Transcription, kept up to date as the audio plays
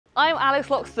I'm Alice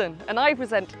Loxton and I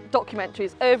present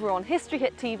documentaries over on History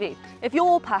Hit TV. If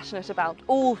you're passionate about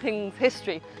all things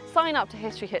history, sign up to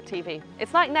History Hit TV.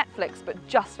 It's like Netflix but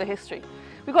just for history.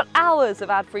 We've got hours of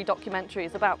ad-free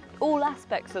documentaries about all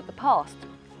aspects of the past.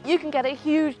 You can get a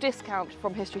huge discount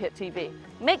from History Hit TV.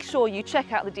 Make sure you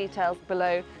check out the details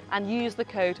below and use the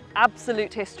code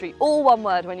ABSOLUTEHISTORY, all one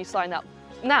word, when you sign up.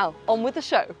 Now, on with the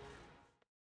show.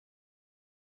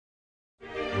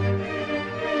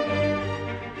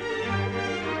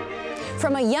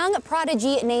 From a young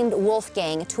prodigy named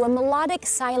Wolfgang to a melodic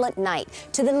silent night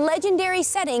to the legendary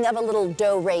setting of a little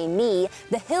do-re-mi,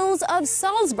 the hills of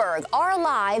Salzburg are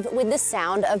alive with the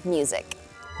sound of music.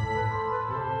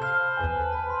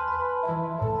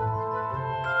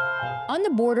 On the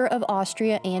border of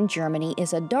Austria and Germany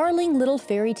is a darling little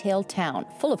fairy tale town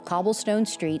full of cobblestone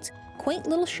streets, quaint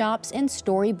little shops, and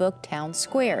storybook town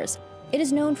squares. It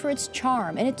is known for its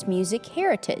charm and its music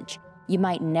heritage. You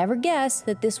might never guess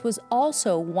that this was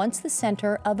also once the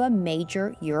center of a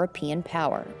major European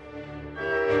power.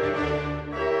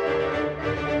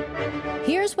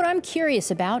 Here's what I'm curious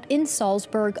about in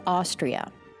Salzburg, Austria.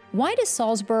 Why does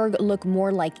Salzburg look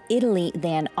more like Italy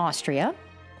than Austria?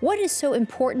 What is so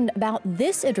important about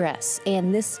this address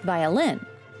and this violin?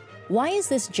 Why is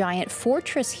this giant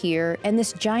fortress here and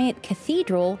this giant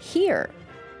cathedral here?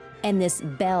 And this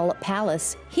Bell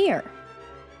Palace here?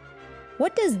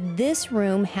 What does this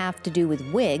room have to do with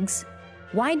wigs?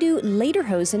 Why do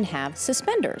lederhosen have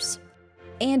suspenders?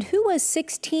 And who was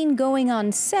 16 going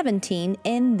on 17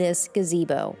 in this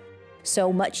gazebo?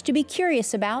 So much to be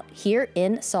curious about here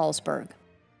in Salzburg.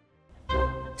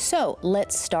 So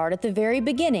let's start at the very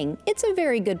beginning. It's a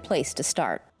very good place to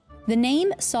start. The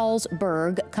name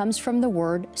Salzburg comes from the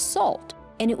word salt,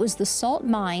 and it was the salt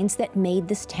mines that made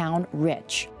this town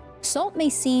rich. Salt may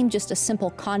seem just a simple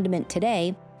condiment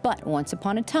today, but once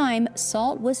upon a time,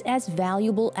 salt was as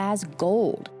valuable as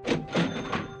gold.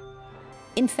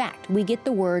 In fact, we get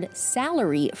the word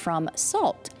salary from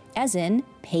salt, as in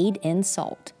paid in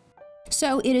salt.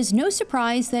 So it is no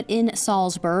surprise that in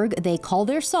Salzburg, they call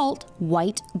their salt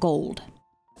white gold.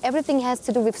 Everything has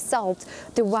to do with salt,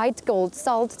 the white gold,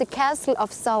 salt, the castle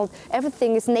of salt,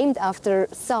 everything is named after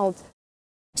salt.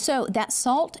 So that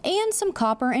salt and some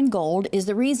copper and gold is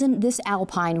the reason this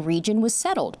Alpine region was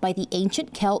settled by the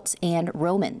ancient Celts and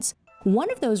Romans. One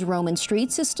of those Roman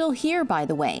streets is still here, by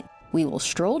the way. We will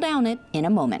stroll down it in a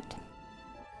moment.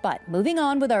 But moving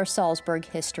on with our Salzburg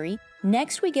history,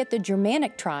 next we get the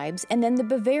Germanic tribes and then the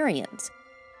Bavarians.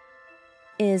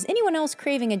 Is anyone else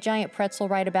craving a giant pretzel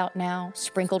right about now,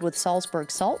 sprinkled with Salzburg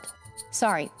salt?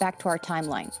 Sorry, back to our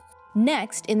timeline.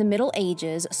 Next, in the Middle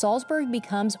Ages, Salzburg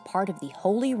becomes part of the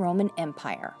Holy Roman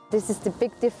Empire. This is the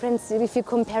big difference if you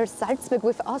compare Salzburg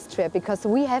with Austria, because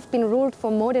we have been ruled for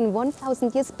more than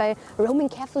 1,000 years by Roman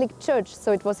Catholic Church,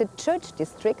 so it was a church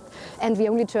district, and we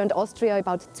only joined Austria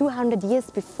about 200 years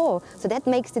before, so that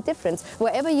makes the difference.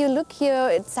 Wherever you look here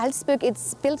at Salzburg,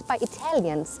 it's built by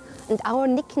Italians, and our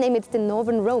nickname is the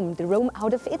Northern Rome, the Rome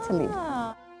out of Italy.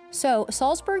 So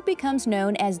Salzburg becomes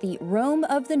known as the Rome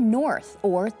of the North,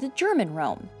 or the German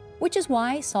Rome, which is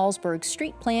why Salzburg's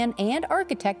street plan and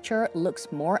architecture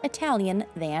looks more Italian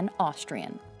than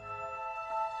Austrian.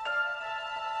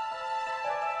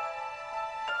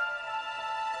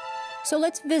 So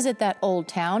let's visit that old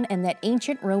town and that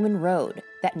ancient Roman road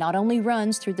that not only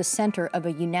runs through the center of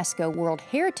a UNESCO World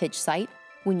Heritage Site,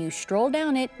 when you stroll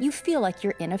down it, you feel like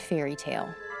you're in a fairy tale.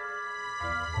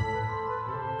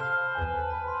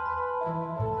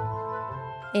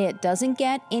 It doesn't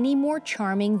get any more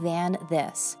charming than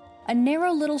this. A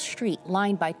narrow little street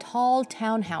lined by tall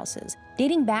townhouses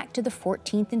dating back to the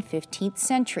 14th and 15th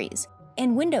centuries,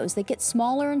 and windows that get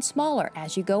smaller and smaller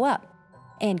as you go up,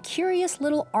 and curious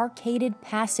little arcaded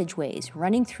passageways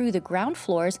running through the ground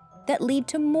floors that lead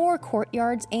to more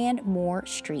courtyards and more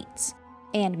streets.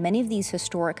 And many of these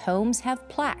historic homes have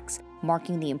plaques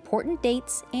marking the important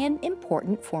dates and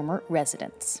important former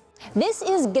residents. This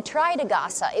is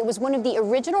Getreidegasse. It was one of the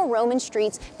original Roman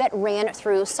streets that ran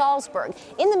through Salzburg.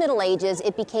 In the Middle Ages,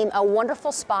 it became a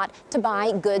wonderful spot to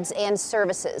buy goods and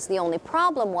services. The only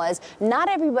problem was not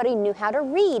everybody knew how to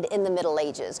read in the Middle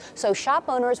Ages, so shop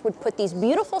owners would put these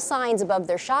beautiful signs above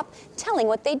their shop telling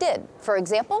what they did. For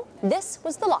example, this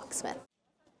was the locksmith.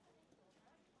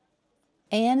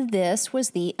 And this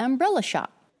was the umbrella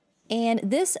shop. And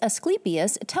this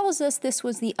Asclepius tells us this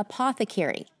was the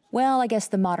apothecary. Well, I guess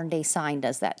the modern-day sign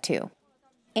does that too.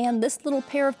 And this little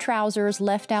pair of trousers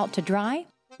left out to dry?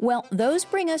 Well, those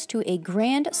bring us to a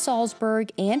grand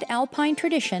Salzburg and Alpine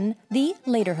tradition, the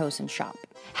lederhosen shop.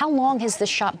 How long has this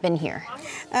shop been here?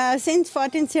 Since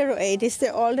 1408. It's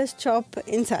the oldest shop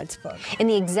in Salzburg. In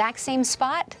the exact same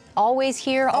spot? Always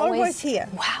here? Always here.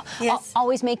 Wow. Yes.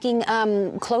 Always making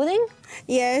clothing?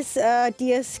 Yes,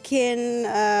 deerskin,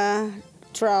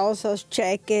 trousers,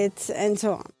 jackets, and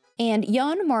so on. And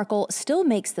Jan Markel still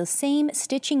makes the same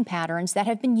stitching patterns that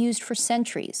have been used for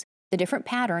centuries. The different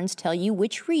patterns tell you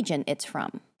which region it's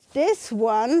from. This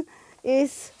one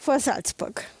is for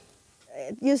Salzburg.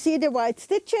 You see the white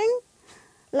stitching?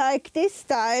 Like this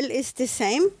style is the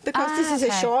same, because this is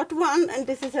a short one and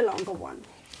this is a longer one.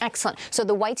 Excellent. So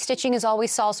the white stitching is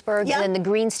always Salzburg, and then the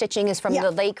green stitching is from the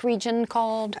lake region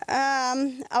called?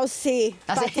 Aussee.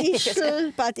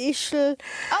 Bad Ischl.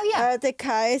 Oh, yeah. The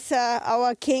Kaiser,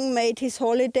 our king, made his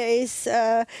holidays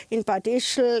in Bad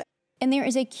Ischl. And there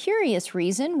is a curious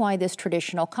reason why this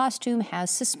traditional costume has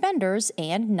suspenders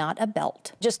and not a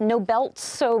belt. Just no belts,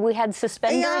 so we had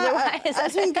suspenders? Yeah, I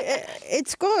think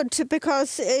it's good,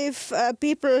 because if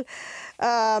people,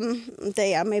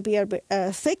 they are maybe a bit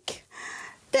thick,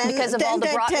 because of all the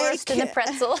bratwurst and the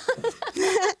pretzel.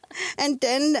 And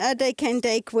then they can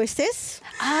take with this.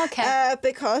 Okay.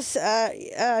 Because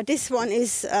this one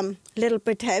is a little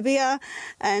bit heavier,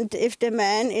 and if the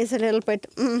man is a little bit,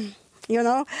 you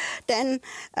know, then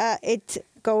it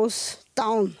goes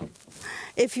down.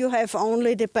 If you have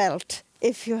only the belt,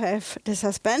 if you have the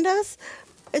suspenders,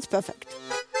 it's perfect.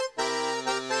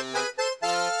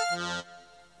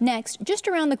 Next, just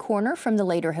around the corner from the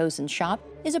Lederhosen shop,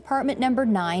 is apartment number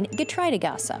 9,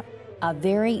 Getreidegasse, a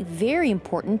very, very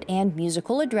important and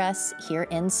musical address here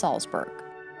in Salzburg.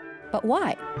 But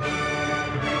why?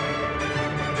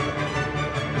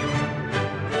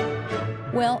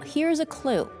 Well, here's a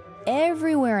clue.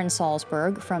 Everywhere in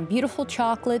Salzburg, from beautiful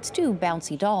chocolates to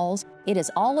bouncy dolls, it is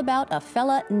all about a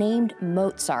fella named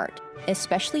Mozart,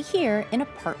 especially here in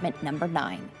apartment number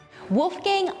 9.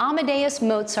 Wolfgang Amadeus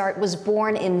Mozart was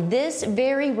born in this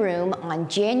very room on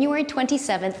January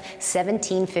 27,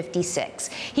 1756.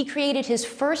 He created his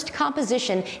first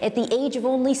composition at the age of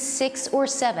only 6 or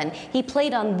 7. He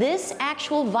played on this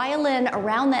actual violin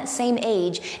around that same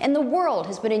age, and the world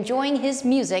has been enjoying his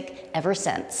music ever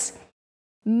since.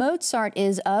 Mozart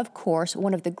is, of course,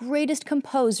 one of the greatest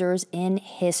composers in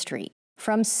history.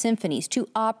 From symphonies to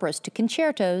operas to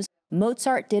concertos,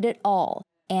 Mozart did it all,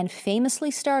 and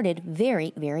famously started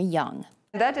very, very young.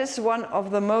 That is one of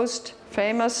the most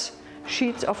famous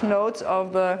sheets of notes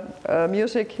of the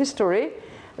music history.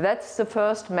 That's the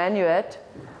first minuet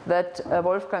that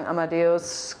Wolfgang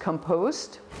Amadeus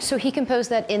composed. So he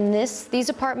composed that in these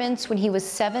apartments when he was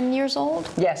 7 years old?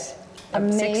 Yes.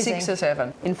 Amazing. 6 or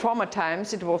 7. In former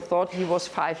times it was thought he was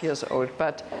 5 years old,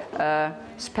 but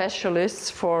specialists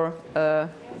for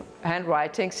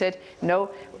handwriting said, no,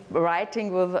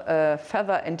 writing with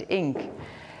feather and ink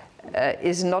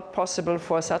is not possible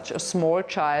for such a small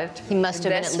child. He must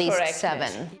have been at least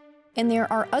 7. And there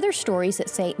are other stories that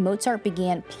say Mozart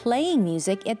began playing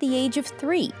music at the age of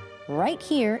 3, right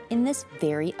here in this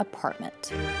very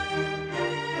apartment.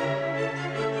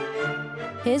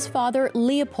 His father,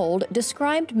 Leopold,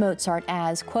 described Mozart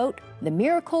as, quote, the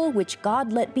miracle which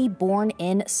God let be born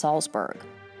in Salzburg.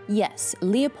 Yes,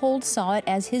 Leopold saw it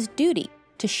as his duty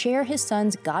to share his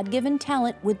son's God-given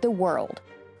talent with the world,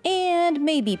 and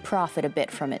maybe profit a bit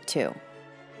from it too.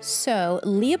 So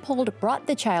Leopold brought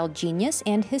the child genius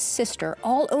and his sister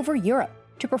all over Europe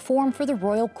to perform for the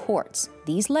royal courts.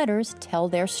 These letters tell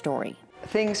their story.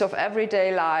 Things of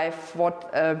everyday life,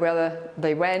 where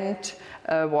they went,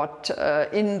 what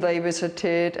inn they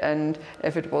visited, and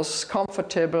if it was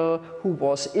comfortable, who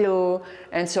was ill,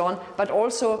 and so on. But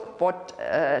also what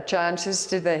chances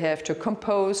did they have to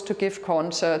compose, to give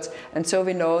concerts. And so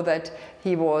we know that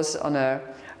he was on a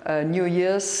New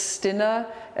Year's dinner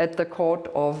at the court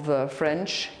of the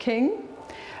French king,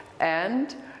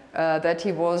 and that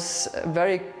he was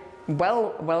very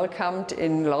well welcomed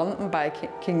in London by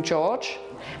King George,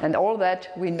 and all that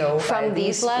we know from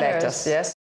these letters.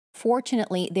 Yes.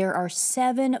 Fortunately, there are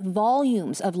 7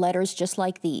 volumes of letters just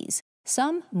like these,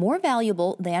 some more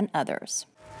valuable than others.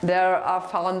 There are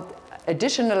found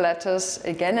additional letters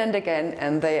again and again,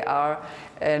 and they are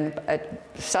at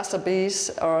Sotheby's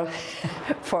or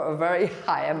for a very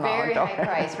high amount. Very high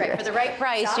price, right? For the right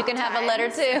price, you can have a letter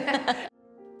too.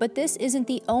 But this isn't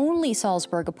the only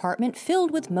Salzburg apartment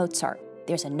filled with Mozart.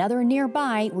 There's another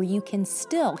nearby where you can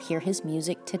still hear his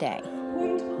music today.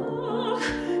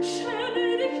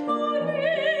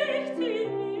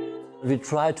 We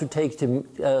try to take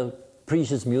the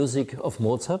precious music of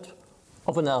Mozart,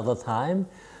 of another time,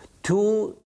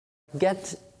 to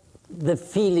get the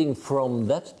feeling from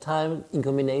that time in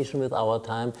combination with our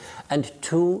time, and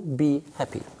to be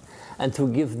happy. and to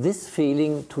give this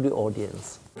feeling to the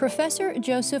audience. Professor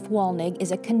Joseph Walnig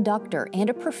is a conductor and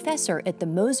a professor at the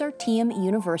Mozarteum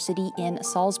University in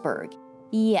Salzburg.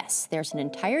 Yes, there's an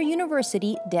entire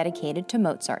university dedicated to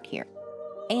Mozart here.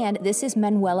 And this is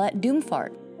Manuela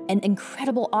Dumfart, an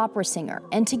incredible opera singer,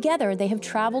 and together they have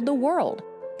traveled the world,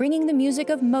 bringing the music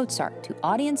of Mozart to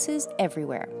audiences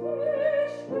everywhere.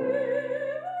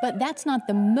 But that's not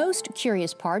the most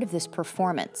curious part of this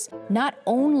performance. Not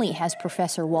only has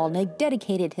Professor Walnig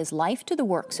dedicated his life to the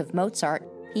works of Mozart,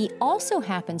 he also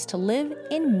happens to live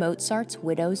in Mozart's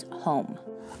widow's home.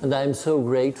 And I'm so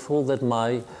grateful that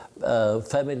my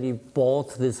family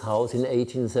bought this house in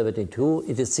 1872.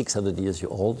 It is 600 years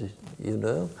old, you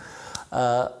know.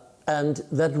 And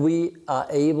that we are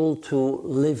able to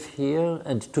live here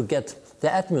and to get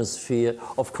the atmosphere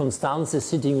of Constanze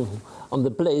sitting on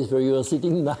the place where you are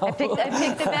sitting now. I picked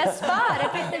the best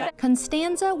spot.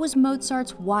 Constanze was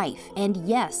Mozart's wife, and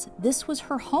yes, this was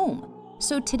her home.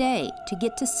 So today, to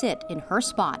get to sit in her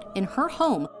spot, in her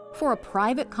home, for a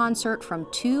private concert from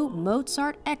two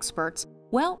Mozart experts,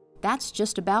 well, that's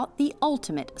just about the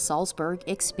ultimate Salzburg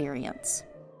experience.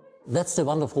 That's the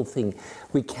wonderful thing.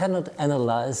 We cannot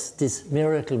analyze this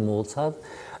miracle Mozart,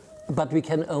 but we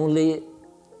can only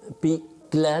be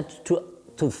glad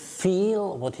to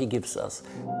feel what he gives us.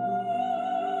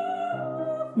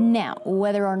 Now,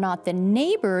 whether or not the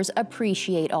neighbors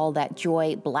appreciate all that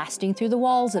joy blasting through the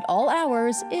walls at all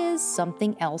hours is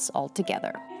something else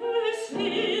altogether.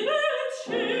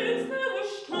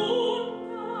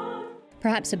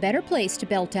 Perhaps a better place to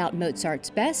belt out Mozart's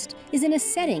best is in a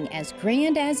setting as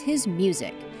grand as his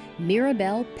music,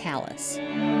 Mirabell Palace.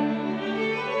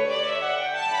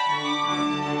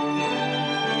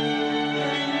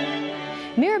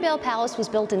 Mirabell Palace was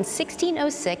built in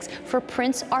 1606 for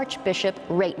Prince Archbishop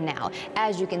Rathenau.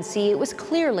 As you can see, it was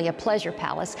clearly a pleasure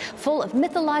palace full of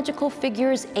mythological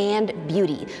figures and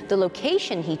beauty. The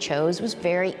location he chose was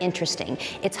very interesting.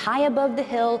 It's high above the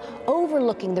hill,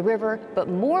 overlooking the river, but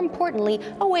more importantly,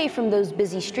 away from those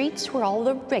busy streets where all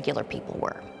the regular people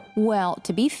were. Well,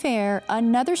 to be fair,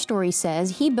 another story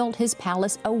says he built his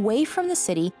palace away from the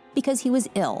city because he was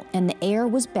ill and the air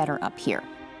was better up here.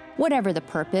 Whatever the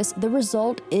purpose, the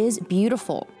result is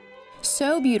beautiful.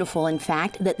 So beautiful, in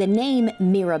fact, that the name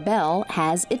Mirabell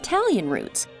has Italian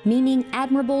roots, meaning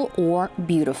admirable or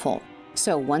beautiful.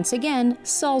 So once again,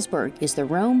 Salzburg is the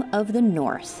Rome of the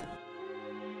North.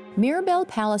 Mirabell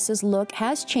Palace's look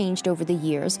has changed over the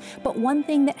years, but one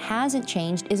thing that hasn't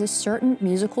changed is a certain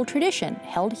musical tradition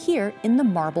held here in the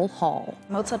Marble Hall.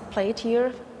 Mozart played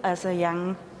here as a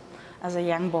young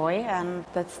boy, and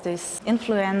that's this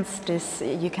influence. This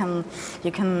you can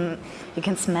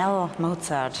smell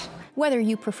Mozart. Whether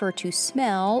you prefer to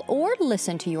smell or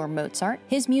listen to your Mozart,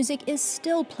 his music is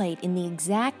still played in the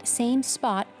exact same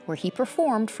spot where he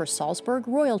performed for Salzburg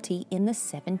royalty in the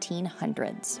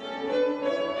 1700s.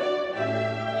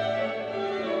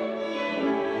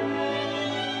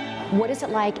 What is it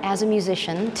like as a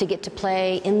musician to get to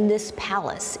play in this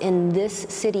palace, in this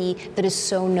city that is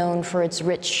so known for its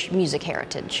rich music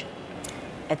heritage?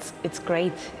 It's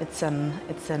great. It's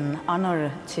an honor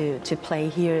to play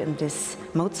here in this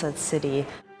Mozart city.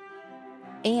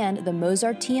 And the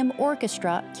Mozarteum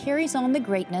Orchestra carries on the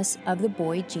greatness of the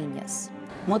boy genius.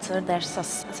 Mozart, there's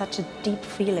such a deep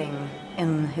feeling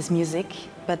in his music,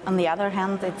 but on the other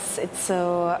hand, it's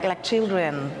so like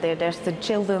children. There's the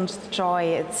children's joy.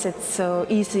 It's so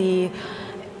easy.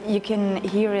 You can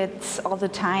hear it all the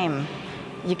time.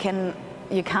 You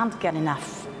can't get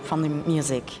enough from the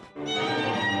music.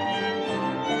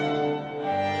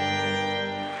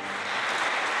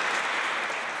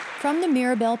 From the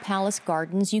Mirabell Palace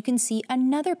gardens, you can see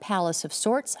another palace of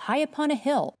sorts high upon a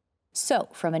hill. So,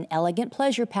 from an elegant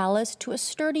pleasure palace to a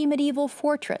sturdy medieval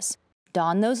fortress,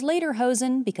 don those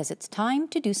lederhosen because it's time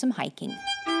to do some hiking.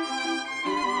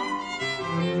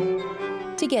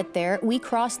 To get there, we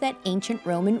cross that ancient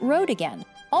Roman road again,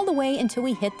 all the way until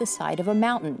we hit the side of a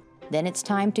mountain. Then it's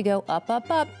time to go up, up,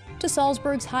 up to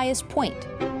Salzburg's highest point.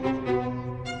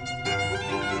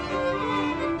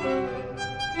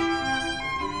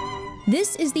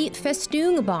 This is the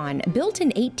Festungsbahn. Built in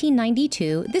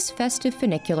 1892, this festive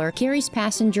funicular carries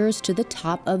passengers to the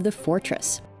top of the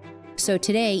fortress. So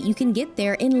today, you can get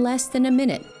there in less than a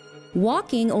minute.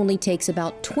 Walking only takes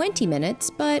about 20 minutes,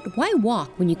 but why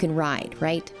walk when you can ride,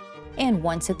 right? And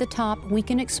once at the top, we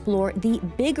can explore the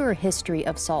bigger history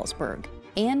of Salzburg.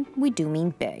 And we do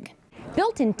mean big.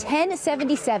 Built in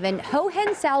 1077,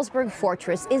 Hohensalzburg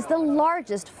Fortress is the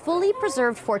largest fully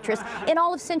preserved fortress in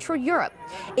all of Central Europe.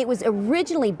 It was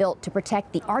originally built to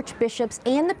protect the archbishops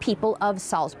and the people of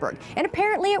Salzburg, and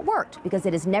apparently it worked because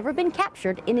it has never been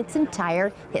captured in its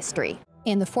entire history.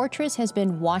 And the fortress has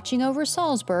been watching over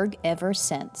Salzburg ever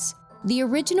since. The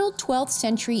original 12th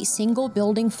century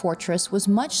single-building fortress was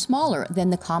much smaller than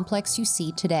the complex you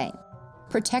see today.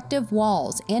 Protective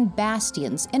walls and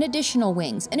bastions and additional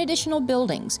wings and additional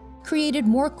buildings created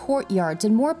more courtyards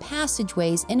and more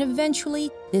passageways and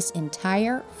eventually this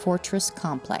entire fortress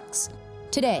complex.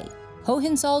 Today,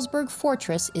 Hohensalzburg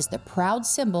Fortress is the proud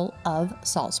symbol of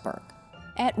Salzburg.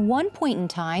 At one point in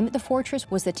time, the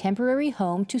fortress was the temporary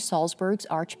home to Salzburg's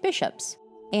archbishops.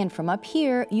 And from up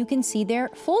here, you can see their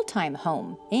full-time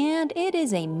home, and it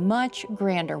is a much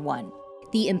grander one.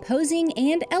 The imposing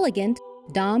and elegant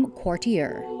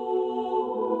DomQuartier.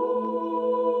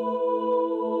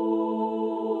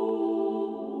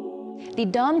 The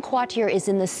DomQuartier is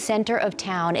in the center of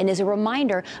town and is a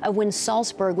reminder of when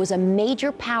Salzburg was a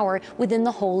major power within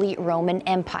the Holy Roman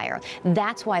Empire.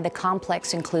 That's why the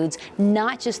complex includes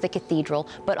not just the cathedral,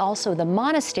 but also the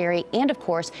monastery and, of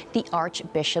course, the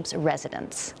archbishop's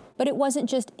residence. But it wasn't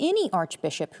just any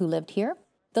archbishop who lived here.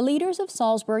 The leaders of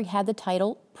Salzburg had the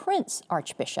title Prince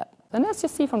Archbishop. And as you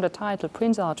see from the title,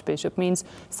 Prince Archbishop means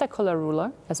secular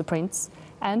ruler as a prince,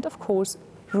 and of course,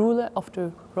 ruler of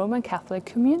the Roman Catholic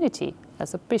community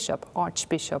as a bishop,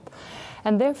 archbishop.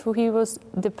 And therefore he was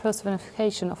the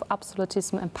personification of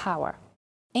absolutism and power.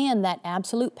 And that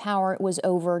absolute power was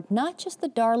over not just the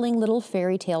darling little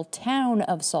fairy tale town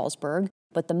of Salzburg,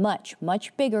 but the much,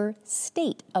 much bigger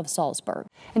state of Salzburg.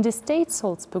 And the state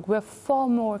Salzburg were far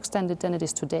more extended than it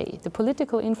is today. The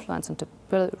political influence and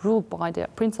the rule by the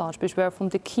Prince Archbishop were from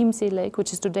the Chiemsee Lake,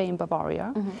 which is today in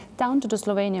Bavaria, down to the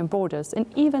Slovenian borders, and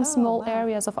even small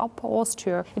areas of Upper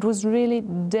Austria. It was really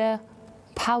the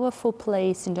powerful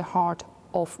place in the heart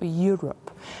of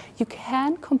Europe. You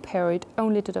can compare it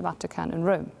only to the Vatican in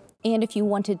Rome. And if you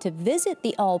wanted to visit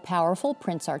the all-powerful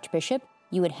Prince Archbishop,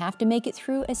 you would have to make it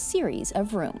through a series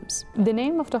of rooms. The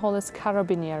name of the hall is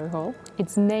Carabinieri Hall.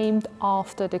 It's named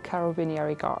after the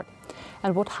Carabinieri Guard.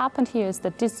 And what happened here is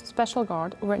that this special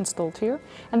guard were installed here,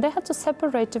 and they had to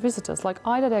separate the visitors, like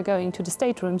either they're going to the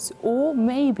staterooms or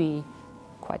maybe,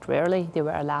 quite rarely, they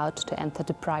were allowed to enter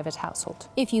the private household.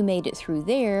 If you made it through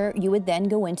there, you would then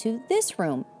go into this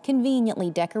room, conveniently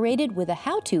decorated with a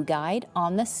how-to guide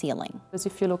on the ceiling. Because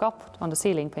if you look up on the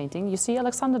ceiling painting, you see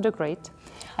Alexander the Great,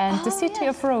 and the city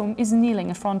of Rome is kneeling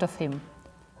in front of him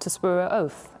to swear an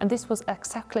oath. And this was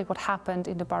exactly what happened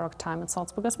in the Baroque time in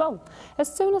Salzburg as well.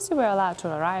 As soon as you were allowed to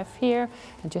arrive here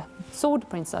and you saw the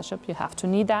Prince Archbishop, you have to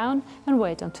kneel down and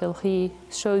wait until he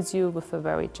shows you with a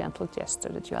very gentle gesture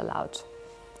that you're allowed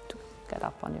to get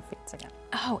up on your feet again.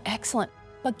 Oh, excellent.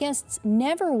 But guests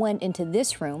never went into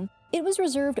this room. It was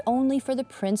reserved only for the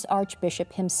Prince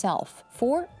Archbishop himself,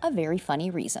 for a very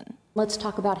funny reason. Let's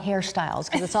talk about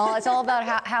hairstyles, because it's all about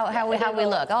how we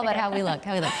look. All about how we look.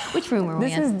 Which room are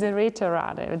we in? This is the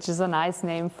Reiterade, which is a nice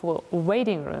name for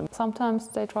waiting room. Sometimes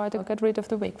they try to get rid of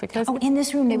the wig because in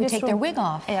this room they would take their wig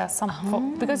off. Yeah,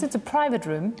 because it's a private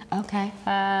room. Okay.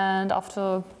 And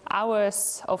after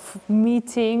hours of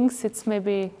meetings, it's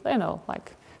maybe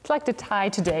it's like the tie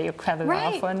today, you cut it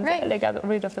off and they got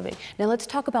rid of the wig. Now let's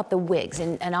talk about the wigs,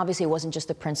 and obviously it wasn't just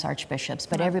the Prince Archbishops,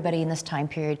 but everybody in this time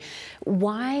period.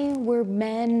 Why were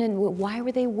men, and why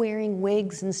were they wearing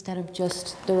wigs instead of just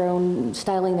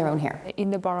styling their own hair?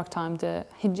 In the Baroque time, the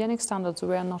hygienic standards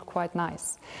were not quite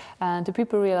nice. And the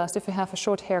people realized if you have a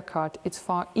short haircut, it's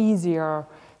far easier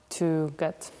to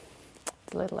get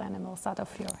the little animals out of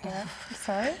your hair.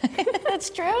 Sorry?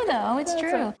 That's true though, it's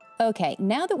true. Okay,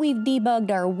 now that we've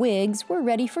debugged our wigs, we're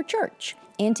ready for church.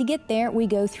 And to get there, we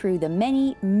go through the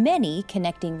many, many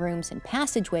connecting rooms and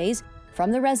passageways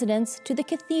from the residence to the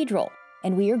cathedral.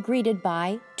 And we are greeted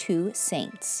by two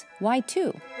saints. Why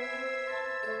two?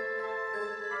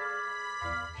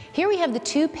 Here we have the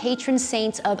two patron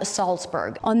saints of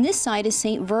Salzburg. On this side is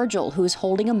Saint Virgil, who is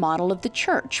holding a model of the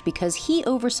church because he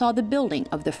oversaw the building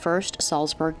of the first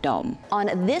Salzburg dome. On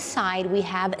this side we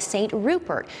have Saint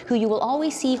Rupert, who you will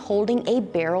always see holding a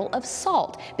barrel of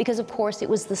salt because of course it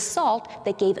was the salt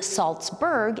that gave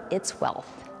Salzburg its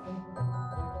wealth.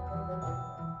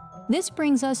 This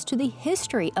brings us to the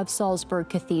history of Salzburg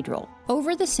Cathedral.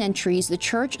 Over the centuries, the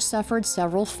church suffered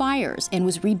several fires and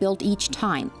was rebuilt each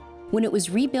time. When it was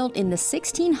rebuilt in the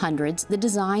 1600s, the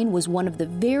design was one of the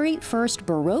very first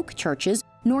Baroque churches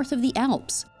north of the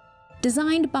Alps,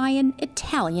 designed by an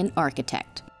Italian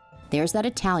architect. There's that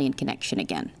Italian connection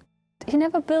again. He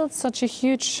never built such a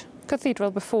huge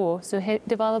cathedral before, so he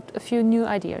developed a few new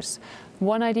ideas.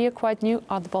 One idea quite new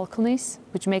are the balconies,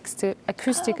 which makes the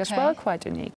acoustic as well quite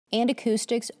unique. And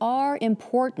acoustics are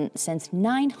important since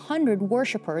 900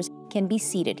 worshippers can be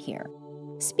seated here.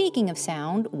 Speaking of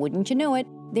sound, wouldn't you know it,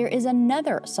 there is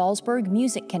another Salzburg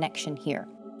music connection here.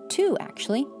 Two,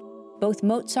 actually. Both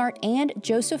Mozart and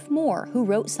Joseph Moore, who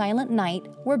wrote Silent Night,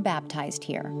 were baptized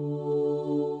here.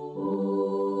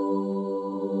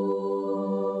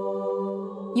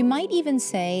 You might even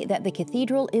say that the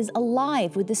cathedral is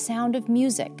alive with the sound of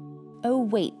music. Oh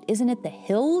wait, isn't it the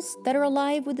hills that are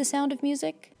alive with the sound of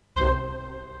music?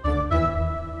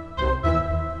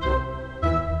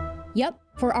 Yep,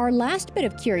 for our last bit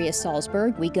of Curious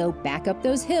Salzburg, we go back up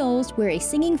those hills where a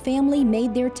singing family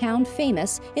made their town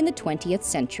famous in the 20th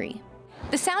century.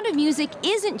 The Sound of Music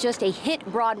isn't just a hit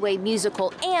Broadway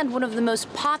musical and one of the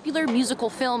most popular musical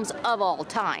films of all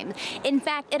time. In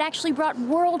fact, it actually brought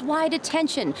worldwide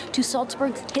attention to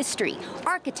Salzburg's history,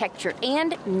 architecture,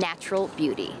 and natural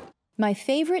beauty. My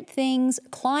favorite things,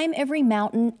 Climb Every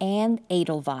Mountain and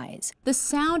Edelweiss. The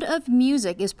Sound of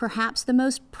Music is perhaps the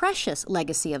most precious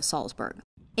legacy of Salzburg.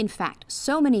 In fact,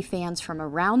 so many fans from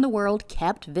around the world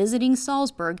kept visiting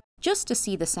Salzburg just to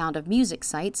see the Sound of Music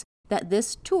sites that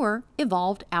this tour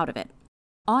evolved out of it.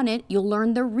 On it, you'll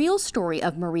learn the real story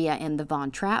of Maria and the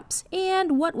Von Trapps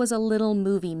and what was a little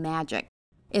movie magic,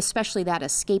 especially that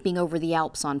escaping over the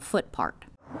Alps on foot part.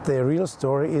 The real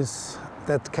story is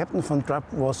that Captain Von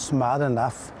Trapp was smart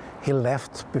enough. He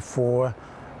left before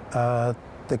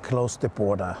they closed the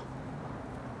border.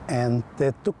 And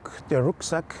they took their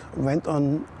rucksack, went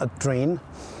on a train,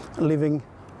 leaving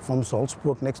from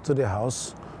Salzburg next to the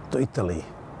house to Italy.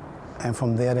 And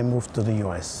from there they moved to the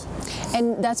US.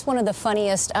 And that's one of the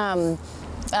funniest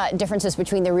differences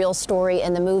between the real story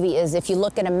and the movie is if you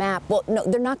look at a map, well, no,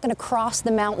 they're not going to cross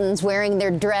the mountains wearing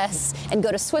their dress and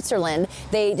go to Switzerland.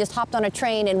 They just hopped on a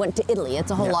train and went to Italy.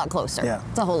 It's a whole lot closer. Yeah.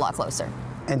 It's a whole lot closer.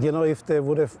 And you know, if they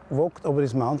would have walked over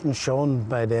this mountain shown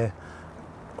by the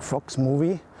Fox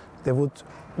movie, they would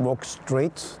walk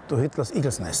straight to Hitler's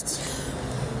eagle's nest.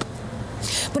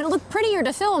 But it looked prettier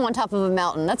to film on top of a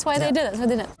mountain. That's why they did it. That's why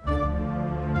they did it.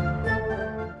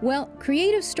 Well,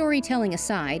 creative storytelling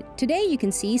aside, today you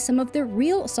can see some of the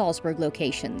real Salzburg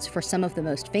locations for some of the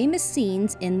most famous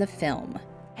scenes in the film.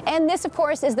 And this, of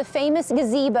course, is the famous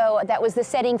gazebo that was the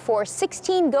setting for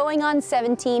 16 going on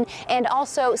 17 and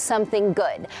also Something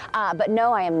Good. But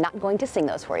no, I am not going to sing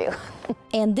those for you.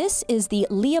 And this is the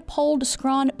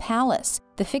Leopoldskron Palace,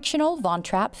 the fictional Von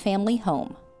Trapp family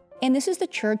home. And this is the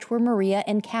church where Maria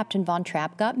and Captain Von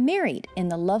Trapp got married in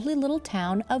the lovely little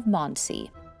town of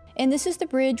Mondsee. And this is the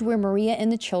bridge where Maria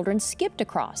and the children skipped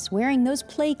across, wearing those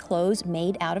play clothes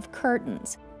made out of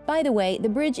curtains. By the way, the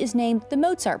bridge is named the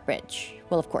Mozart Bridge.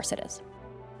 Well, of course it is.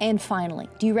 And finally,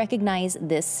 do you recognize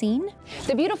this scene?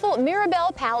 The beautiful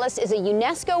Mirabell Palace is a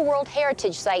UNESCO World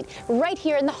Heritage Site right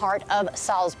here in the heart of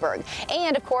Salzburg.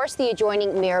 And of course, the adjoining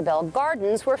Mirabell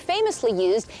Gardens were famously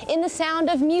used in The Sound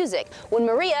of Music when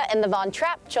Maria and the Von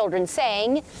Trapp children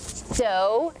sang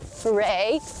Do,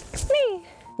 Re, Mi,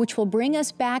 which will bring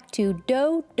us back to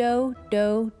do, do,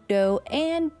 do, do,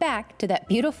 and back to that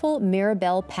beautiful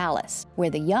Mirabell Palace, where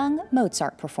the young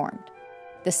Mozart performed.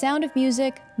 The Sound of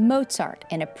Music, Mozart,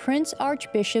 and a Prince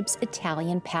Archbishop's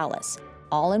Italian palace.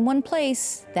 All in one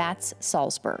place, that's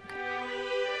Salzburg.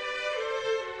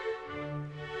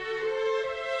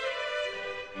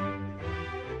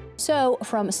 So,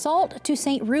 from Salt to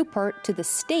St. Rupert to the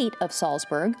state of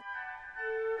Salzburg,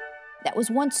 that was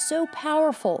once so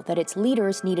powerful that its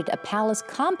leaders needed a palace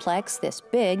complex this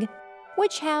big,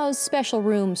 which housed special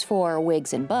rooms for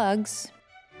wigs and bugs,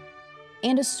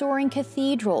 and a soaring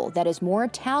cathedral that is more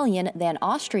Italian than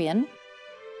Austrian,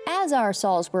 as are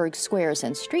Salzburg's squares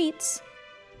and streets,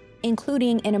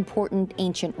 including an important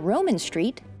ancient Roman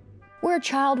street, where a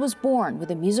child was born with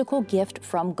a musical gift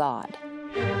from God.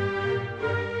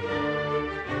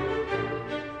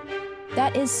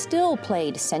 That is still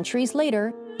played centuries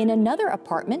later in another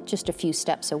apartment just a few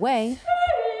steps away,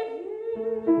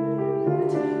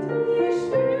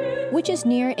 which is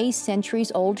near a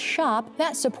centuries-old shop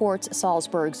that supports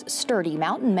Salzburg's sturdy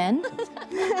mountain men,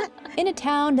 in a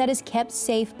town that is kept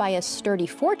safe by a sturdy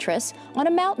fortress on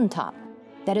a mountaintop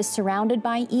that is surrounded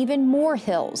by even more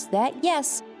hills that,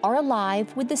 yes, are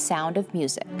alive with the sound of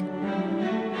music.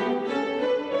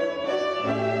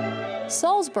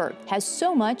 Salzburg has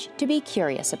so much to be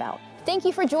curious about. Thank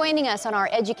you for joining us on our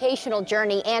educational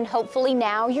journey, and hopefully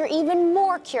now you're even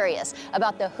more curious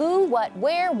about the who, what,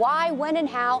 where, why, when, and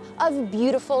how of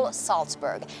beautiful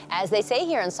Salzburg. As they say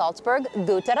here in Salzburg,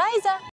 gute Reise!